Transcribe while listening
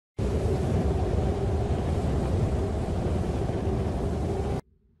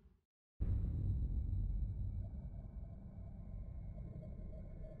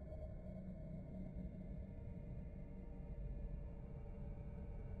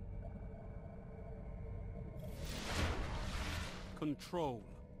control.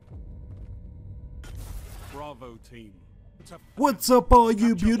 Bravo team. What's up, all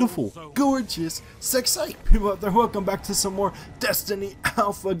you beautiful, gorgeous, sexy people out there? Welcome back to some more Destiny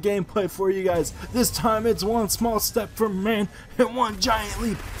Alpha gameplay for you guys. This time it's one small step for man and one giant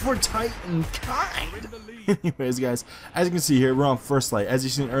leap for Titankind. Anyways, guys, as you can see here, we're on First Light. As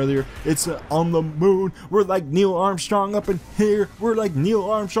you seen earlier, it's on the moon. We're like Neil Armstrong up in here. We're like Neil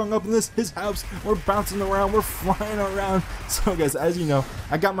Armstrong up in his house. We're bouncing around. We're flying around. So, guys, as you know,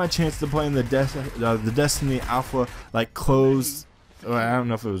 I got my chance to play in the Destiny Alpha like closed. Well, I don't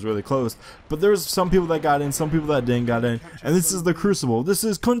know if it was really closed, but there's some people that got in, some people that didn't got in, and this is the Crucible. This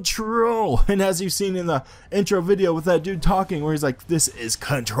is Control, and as you've seen in the intro video with that dude talking, where he's like, "This is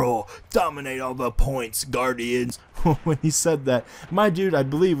Control, dominate all the points, Guardians." When he said that, my dude, I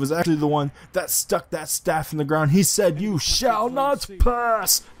believe, was actually the one that stuck that staff in the ground. He said, "You shall not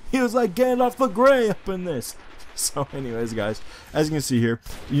pass." He was like Gandalf the Grey up in this. So anyways, guys, as you can see here,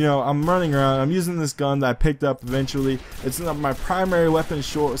 you know, I'm running around. I'm using this gun that I picked up eventually. It's not my primary weapon,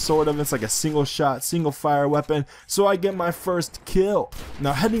 sort of. It's like a single shot, single fire weapon. So I get my first kill.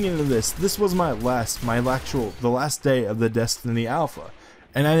 Now heading into this was the last day of the Destiny Alpha.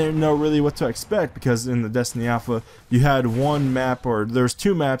 And I didn't know really what to expect, because in the Destiny Alpha you had one map, or there's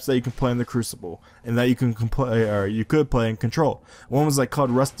two maps that you can play in the Crucible, and that you can play, or you could play in Control. One was like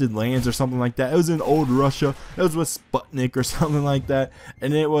called Rusted Lands or something like that. It was in old Russia. It was with Sputnik or something like that,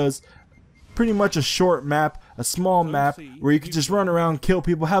 and it was pretty much a short map, a small map where you could just run around, kill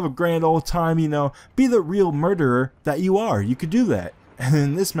people, have a grand old time, you know, be the real murderer that you are. You could do that. And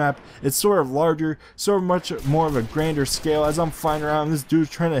in this map, it's sort of larger, sort of much more of a grander scale. As I'm flying around, this dude's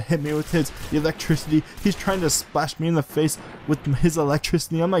trying to hit me with his electricity. He's trying to splash me in the face with his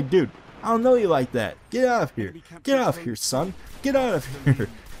electricity. I'm like, dude, I don't know you like that. Get out of here. Get out of here, son. Get out of here.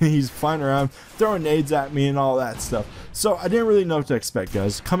 He's flying around, throwing nades at me and all that stuff. So I didn't really know what to expect,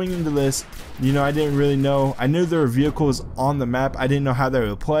 guys. Coming into this, you know, I didn't really know. I knew there were vehicles on the map. I didn't know how they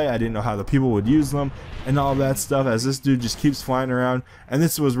would play. I didn't know how the people would use them and all that stuff, as this dude just keeps flying around. And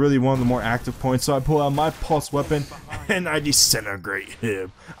this was really one of the more active points. So I pull out my pulse weapon and I disintegrate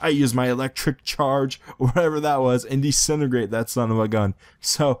him. I use my electric charge, or whatever that was, and disintegrate that son of a gun.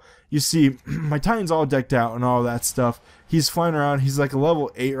 So you see, my Titan's all decked out and all that stuff. He's flying around. He's like a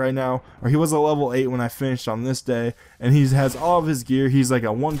level 8 right now, or he was a level 8 when I finished on this day, and he has all of his gear. He's like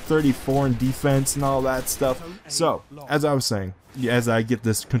a 134 in defense and all that stuff. So, as I was saying, as I get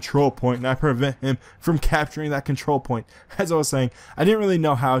this control point and I prevent him from capturing that control point, as I was saying, I didn't really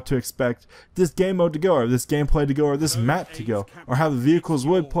know how to expect this game mode to go, or this gameplay to go, or this map to go, or how the vehicles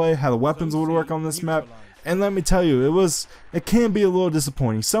would play, how the weapons would work on this map. And let me tell you, it can be a little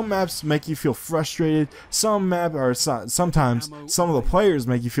disappointing. Some maps make you feel frustrated. Sometimes some of the players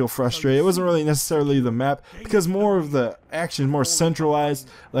make you feel frustrated. It wasn't really necessarily the map, because more of the action, more centralized.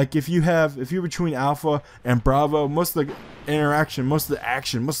 Like if you're between Alpha and Bravo, most of the interaction, most of the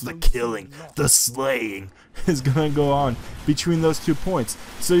action, most of the killing, the slaying is gonna go on between those 2 points.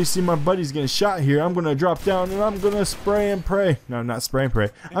 So you see my buddy's getting shot here. I'm gonna drop down and I'm gonna spray and pray. No, not spray and pray.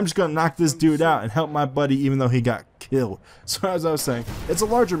 I'm just gonna knock this dude out and help my buddy, even though he got killed. So as I was saying, it's a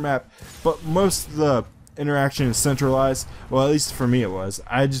larger map, but most of the interaction is centralized. Well, at least for me it was.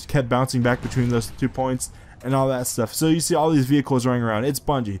 I just kept bouncing back between those 2 points and all that stuff. So you see all these vehicles running around. It's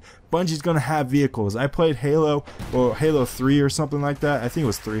Bungie. Bungie's gonna have vehicles. I played Halo, or Halo 3 or something like that. I think it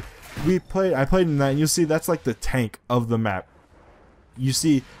was 3. I played in that, and you'll see that's like the tank of the map. You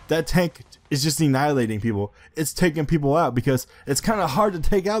see that tank is just annihilating people. It's taking people out, because it's kind of hard to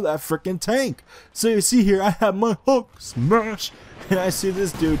take out that freaking tank. So you see here, I have my Hulk smash, and I see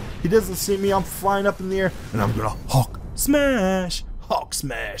this dude. He doesn't see me. I'm flying up in the air, and I'm gonna Hulk smash. Hulk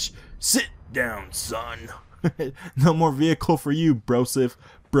smash. Sit down, son. No more vehicle for you, brosif,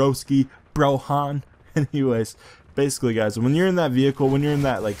 broski, brohan. Anyways, basically, guys, when you're in that vehicle, when you're in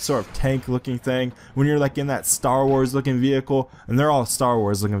that like sort of tank looking thing, when you're like in that Star Wars looking vehicle, and they're all Star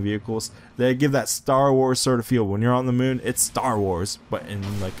Wars looking vehicles, they give that Star Wars sort of feel. When you're on the moon, it's Star Wars, but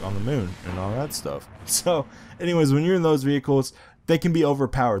in like on the moon and all that stuff. So anyways, when you're in those vehicles, they can be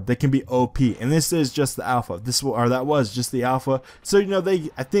overpowered, they can be OP, and this is just the alpha. That was just the alpha. So you know,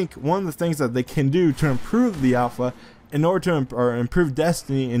 I think one of the things that they can do to improve the alpha, in order to improve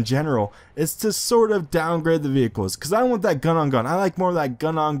Destiny in general, is to sort of downgrade the vehicles. Because I don't want that gun on gun. I like more of that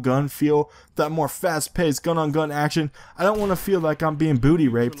gun on gun feel, that more fast paced gun on gun action. I don't want to feel like I'm being booty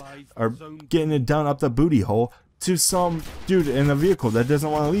raped or getting it done up the booty hole to some dude in a vehicle that doesn't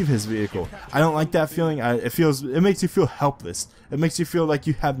want to leave his vehicle. I don't like that feeling. It makes you feel helpless. It makes you feel like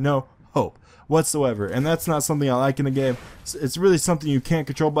you have no hope. whatsoever, and that's not something I like in the game. It's really something you can't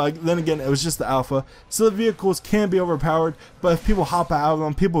control, but then again, it was just the alpha, so the vehicles can be overpowered, but if people hop out of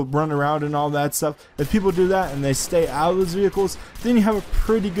them, people run around and all that stuff, if people do that and they stay out of those vehicles, then you have a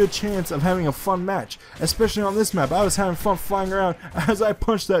pretty good chance of having a fun match, especially on this map. I was having fun flying around as I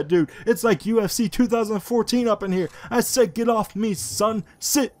punched that dude. It's like UFC 2014 up in here. I said, get off me, son,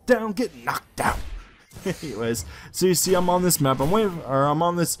 sit down, get knocked out. Anyways, so you see I'm on this map, I'm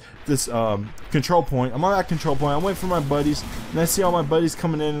on this control point. I'm on that control point. I'm waiting for my buddies, and I see all my buddies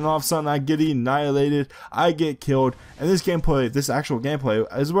coming in, and all of a sudden I get annihilated, I get killed, and this gameplay, this actual gameplay,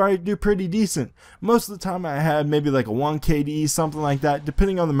 is where I do pretty decent. Most of the time I had maybe like a 1 KD, something like that,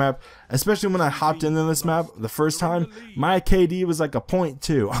 depending on the map, especially when I hopped into this map the first time, my KD was like a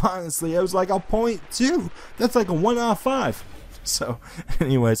 0.2, honestly, it was like a 0.2, that's like a 1 out of 5. So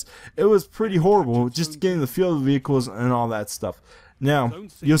anyways, it was pretty horrible just getting the feel of the vehicles and all that stuff. Now,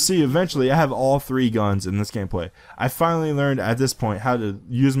 you'll see eventually I have all 3 guns in this gameplay. I finally learned at this point how to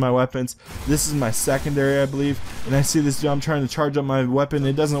use my weapons. This is my secondary, I believe, and I see this dude, I'm trying to charge up my weapon.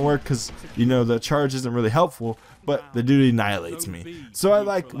 It doesn't work because, you know, the charge isn't really helpful, but the dude annihilates me. So I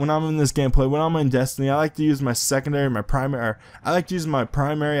like, when I'm in this gameplay, when I'm in Destiny, I like to use my secondary, my primary. I like to use my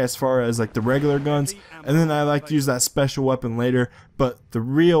primary as far as like the regular guns, and then I like to use that special weapon later. But the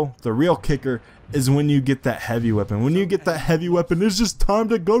real kicker is when you get that heavy weapon. When you get that heavy weapon, it's just time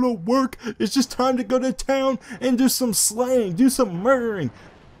to go to work. It's just time to go to town and do some slaying, do some murdering.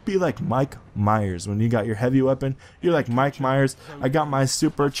 Be like Mike Myers. When you got your heavy weapon, you're like Mike Myers. I got my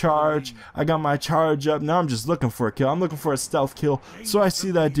supercharge, I got my charge up. Now I'm just looking for a kill. I'm looking for a stealth kill. So I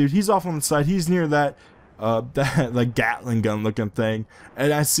see that dude, he's off on the side, he's near that that like Gatling gun looking thing,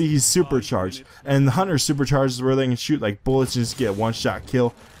 and I see he's supercharged, and the hunter supercharged is where they can shoot like bullets and just get a 1-shot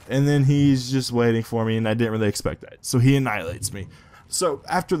kill, and then he's just waiting for me, and I didn't really expect that, so he annihilates me. So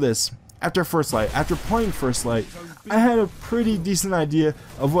after this, after First Light, after playing First Light, I had a pretty decent idea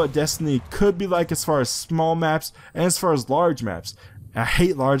of what Destiny could be like as far as small maps and as far as large maps. I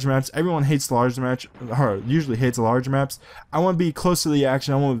hate large maps. Everyone hates large maps, or usually hates large maps. I want to be close to the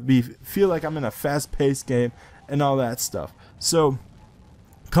action. I want to feel like I'm in a fast-paced game and all that stuff. So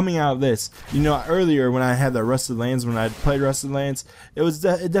coming out of this, you know, earlier when I had the Rusted Lands, when I played Rusted Lands,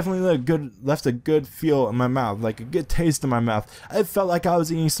 it definitely left a good feel in my mouth, like a good taste in my mouth. I felt like I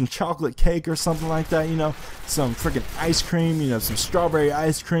was eating some chocolate cake or something like that, you know, some freaking ice cream, you know, some strawberry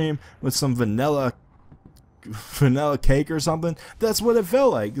ice cream with some vanilla cake or something. That's what it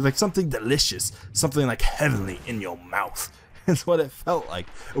felt like something delicious, something like heavenly in your mouth. That's what it felt like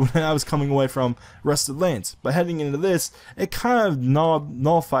when I was coming away from Rusted Lands. But heading into this, it kind of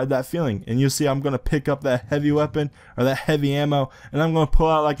nullified that feeling, and you'll see I'm going to pick up that heavy weapon or that heavy ammo, and I'm going to pull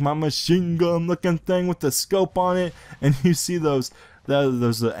out like my machine gun looking thing with the scope on it, and you see the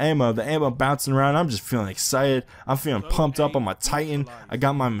ammo bouncing around. I'm just feeling excited. I'm feeling pumped up on my Titan. I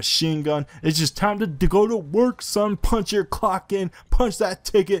got my machine gun. It's just time to go to work, son. Punch your clock in, punch that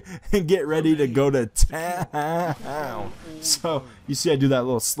ticket, and get ready to go to town. So you see I do that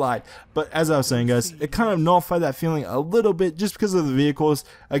little slide. But as I was saying, guys, it kind of nullified that feeling a little bit just because of the vehicles.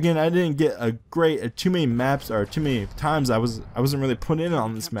 Again, I didn't get too many maps or too many times I wasn't really put in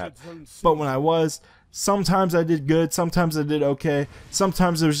on this map. But when I was, sometimes I did good, sometimes I did okay,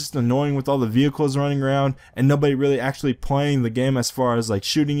 sometimes it was just annoying with all the vehicles running around and nobody really actually playing the game as far as like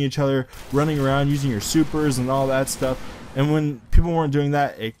shooting each other, running around, using your supers and all that stuff. And when people weren't doing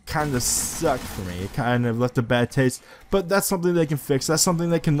that, it kind of sucked for me. It kind of left a bad taste. But that's something they can fix. That's something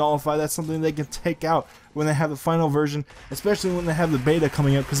they can nullify. That's something they can take out when they have the final version, especially when they have the beta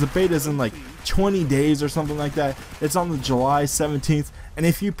coming up, because the beta is in like 20 days or something like that. It's on the July 17th. And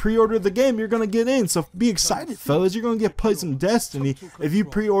if you pre-order the game, you're going to get in. So be excited, fellas. You're going to play some Destiny if you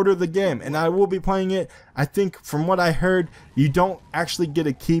pre-order the game. And I will be playing it. I think from what I heard, you don't actually get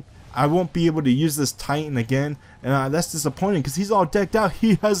a keep. I won't be able to use this Titan again, and that's disappointing because he's all decked out.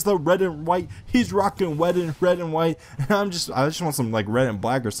 He has the red and white. He's rocking red and white, and I just want some like red and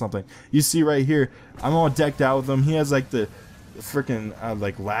black or something. You see right here, I'm all decked out with him. He has like the freaking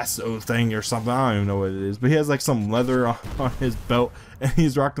like lasso thing or something. I don't even know what it is, but he has like some leather on his belt, and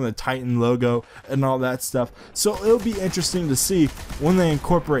he's rocking the Titan logo and all that stuff. So it'll be interesting to see when they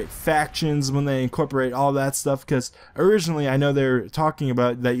incorporate factions, when they incorporate all that stuff, because originally I know they're talking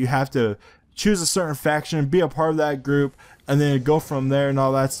about that you have to choose a certain faction, be a part of that group, and then go from there and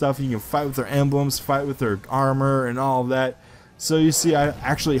all that stuff. You can fight with their emblems, fight with their armor and all that. So you see, I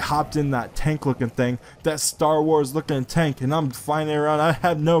actually hopped in that tank looking thing, that Star Wars looking tank, and I'm flying around. I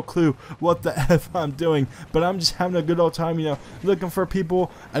have no clue what the F I'm doing, but I'm just having a good old time, you know, looking for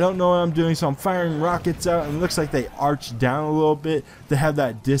people. I don't know what I'm doing, so I'm firing rockets out, and it looks like they arch down a little bit. They have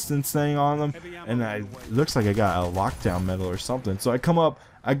that distance thing on them, and it looks like I got a lockdown medal or something. So I come up,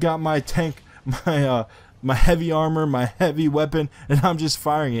 I got my tank, my heavy armor, my heavy weapon, and I'm just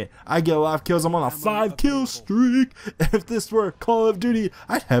firing it. I get a lot of kills. I'm on a 5-kill streak. If this were Call of Duty,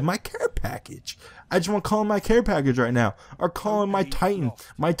 I'd have my care package. I just want to call in my care package right now, or call in my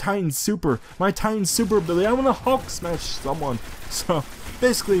Titan Super ability. I want to Hulk smash someone. So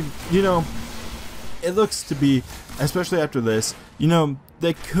basically, you know, it looks to be, especially after this, you know,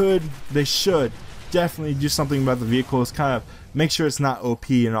 they should definitely do something about the vehicles, kind of make sure it's not OP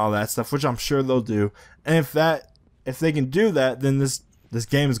and all that stuff, which I'm sure they'll do. And if they can do that, then this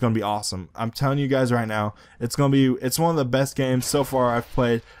game is going to be awesome. I'm telling you guys right now, it's one of the best games so far I've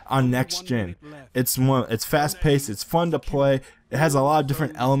played on next gen. It's fast paced, it's fun to play, it has a lot of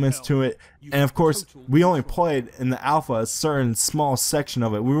different elements to it, and of course we only played in the alpha a certain small section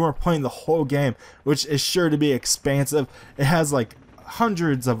of it. We weren't playing the whole game, which is sure to be expansive. It has like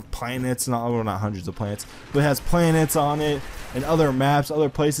hundreds of planets, well, not hundreds of planets, but it has planets on it and other maps, other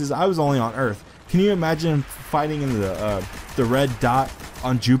places. I was only on Earth. Can you imagine fighting in the red dot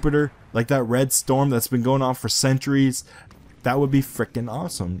on Jupiter, like that red storm that's been going on for centuries? That would be freaking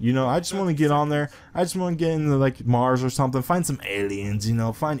awesome. You know, I just want to get on there. I just want to get into like Mars or something, find some aliens, you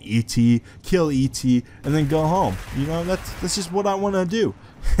know, find ET, kill ET, and then go home. You know, that's just what I want to do.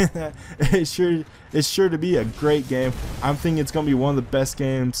 It's sure to be a great game. I'm thinking it's gonna be one of the best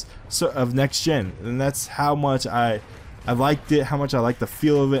games of next gen, and that's how much I liked it, how much I like the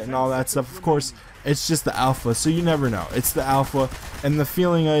feel of it and all that stuff. Of course, it's just the alpha, so you never know. It's the alpha, and the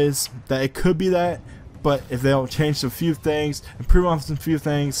feeling is that it could be that, but if they don't change a few things, improve on some few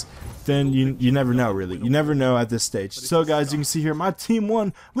things, then you never know, really. You never know at this stage. So guys, you can see here, my team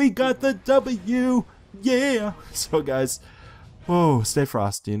won. We got the W. Yeah. So guys, whoa, stay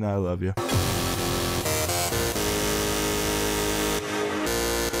frosty, and I love you.